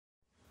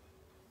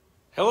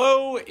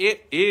Hello,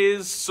 it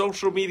is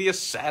Social Media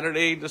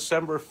Saturday,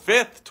 December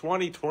 5th,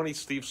 2020.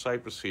 Steve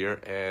Sipress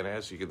here, and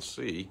as you can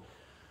see,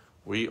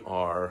 we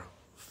are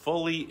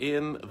fully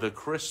in the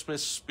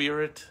Christmas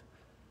spirit.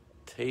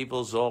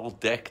 Tables all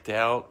decked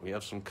out. We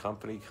have some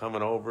company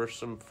coming over,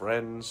 some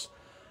friends.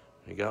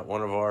 We got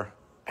one of our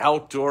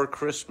outdoor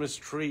Christmas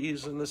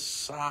trees, and the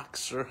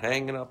socks are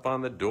hanging up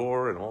on the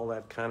door and all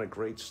that kind of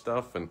great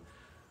stuff, and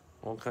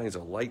all kinds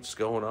of lights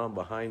going on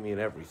behind me and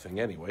everything.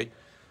 Anyway,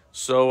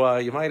 so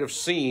you might have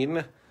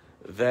seen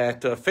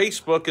that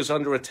Facebook is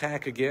under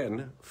attack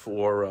again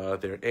for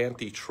their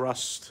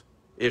antitrust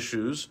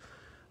issues.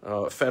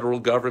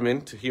 Federal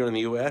government here in the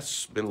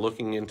U.S. been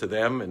looking into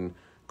them, and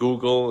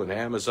Google and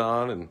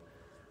Amazon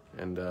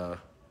and I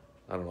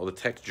don't know, the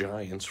tech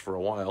giants for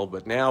a while.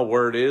 But now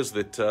word is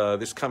that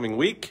this coming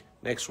week,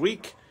 next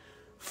week,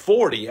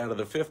 40 out of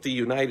the 50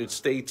 United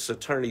States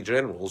attorney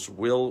generals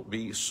will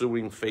be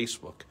suing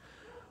Facebook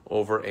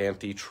over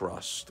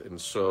antitrust. And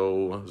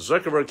so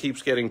Zuckerberg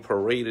keeps getting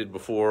paraded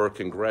before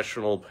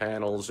congressional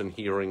panels and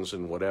hearings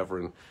and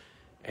whatever,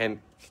 and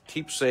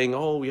keeps saying,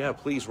 oh, yeah,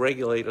 please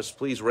regulate us,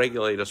 please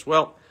regulate us.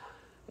 Well,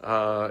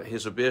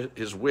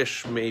 his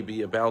wish may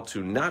be about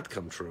to not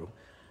come true,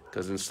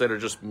 because instead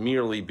of just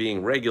merely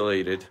being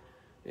regulated,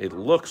 it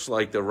looks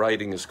like the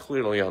writing is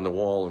clearly on the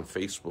wall and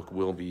Facebook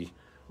will be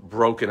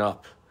broken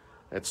up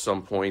at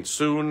some point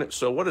soon.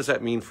 So what does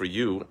that mean for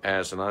you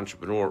as an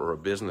entrepreneur or a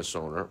business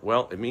owner?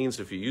 Well, it means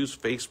if you use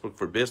Facebook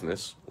for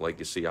business, like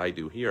you see I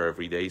do here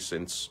every day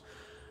since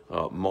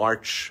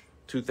March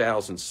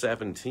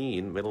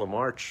 2017, middle of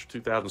March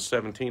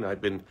 2017,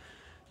 I've been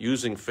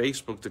using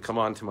Facebook to come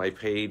onto my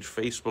page,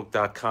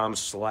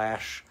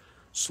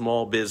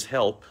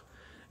 facebook.com/smallbizhelp,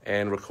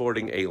 and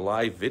recording a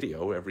live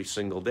video every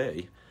single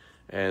day,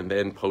 and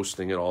then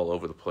posting it all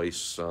over the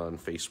place on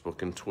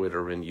Facebook and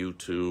Twitter and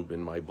YouTube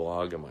and my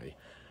blog and my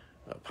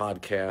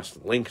podcast,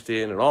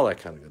 LinkedIn, and all that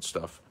kind of good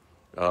stuff.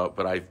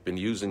 But I've been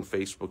using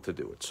Facebook to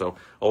do it. So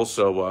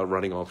also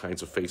running all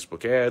kinds of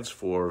Facebook ads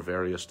for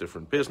various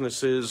different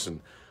businesses,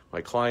 and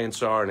my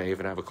clients are, and I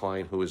even have a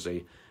client who is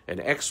an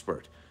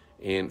expert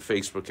in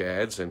Facebook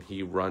ads, and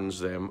he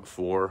runs them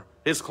for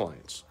his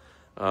clients.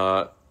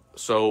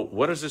 So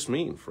what does this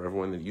mean for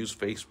everyone that uses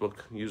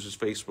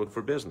Facebook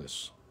for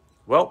business?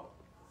 Well,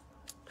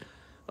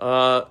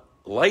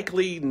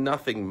 likely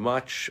nothing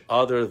much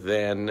other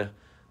than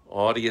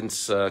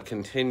audience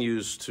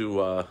continues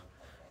to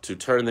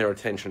turn their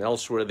attention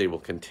elsewhere. They will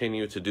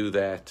continue to do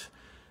that,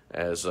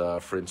 as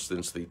for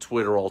instance, the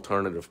Twitter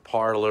alternative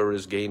Parler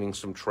is gaining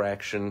some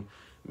traction.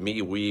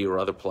 MeWe or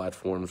other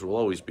platforms will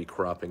always be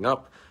cropping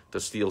up to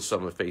steal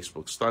some of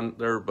Facebook's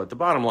thunder. But the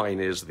bottom line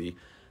is the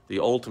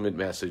ultimate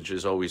message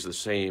is always the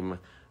same.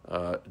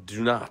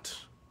 Do not,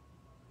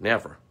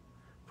 never,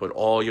 put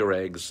all your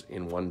eggs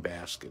in one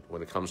basket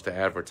when it comes to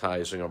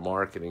advertising or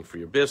marketing for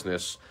your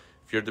business.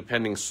 If you're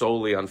depending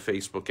solely on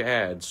Facebook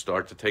ads,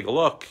 start to take a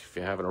look, if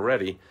you haven't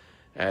already,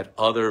 at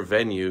other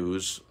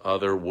venues,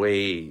 other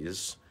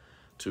ways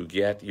to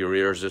get your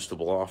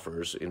irresistible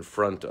offers in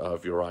front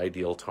of your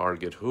ideal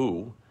target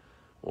who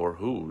or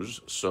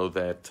whose, so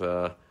that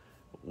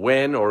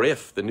when or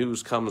if the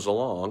news comes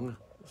along,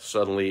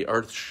 suddenly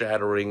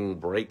earth-shattering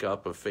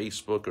breakup of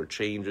Facebook or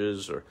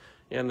changes,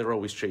 and they're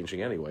always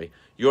changing anyway,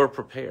 you're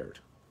prepared.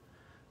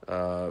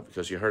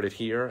 Because you heard it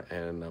here,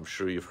 and I'm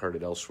sure you've heard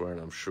it elsewhere,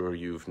 and I'm sure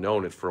you've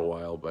known it for a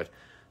while, but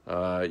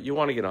you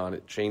want to get on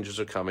it. Changes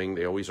are coming.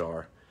 They always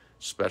are,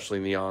 especially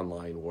in the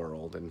online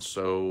world. And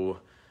so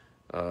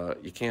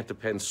you can't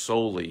depend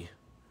solely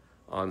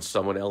on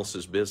someone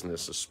else's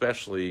business,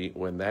 especially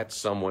when that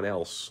someone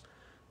else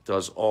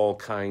does all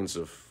kinds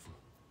of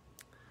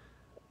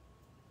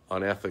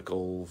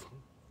unethical,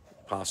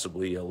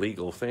 possibly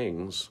illegal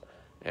things,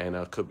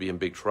 and could be in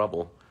big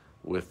trouble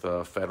with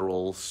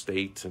federal,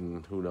 state,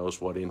 and who knows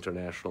what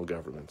international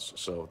governments.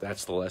 So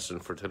that's the lesson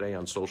for today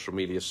on Social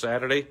Media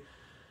Saturday.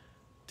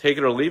 Take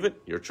it or leave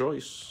it, your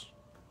choice.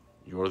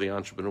 You're the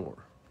entrepreneur.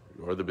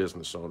 You're the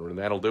business owner, and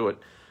that'll do it.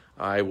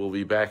 I will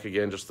be back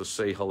again just to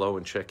say hello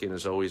and check in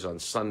as always on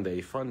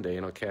Sunday Fun Day,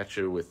 and I'll catch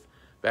you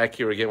back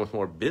here again with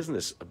more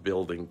business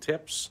building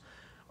tips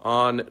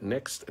on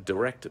next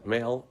Direct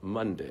Mail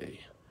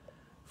Monday.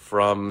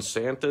 From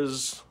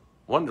Santa's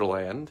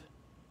Wonderland,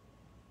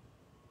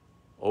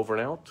 over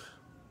and out.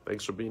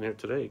 Thanks for being here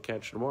today.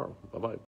 Catch you tomorrow. Bye-bye.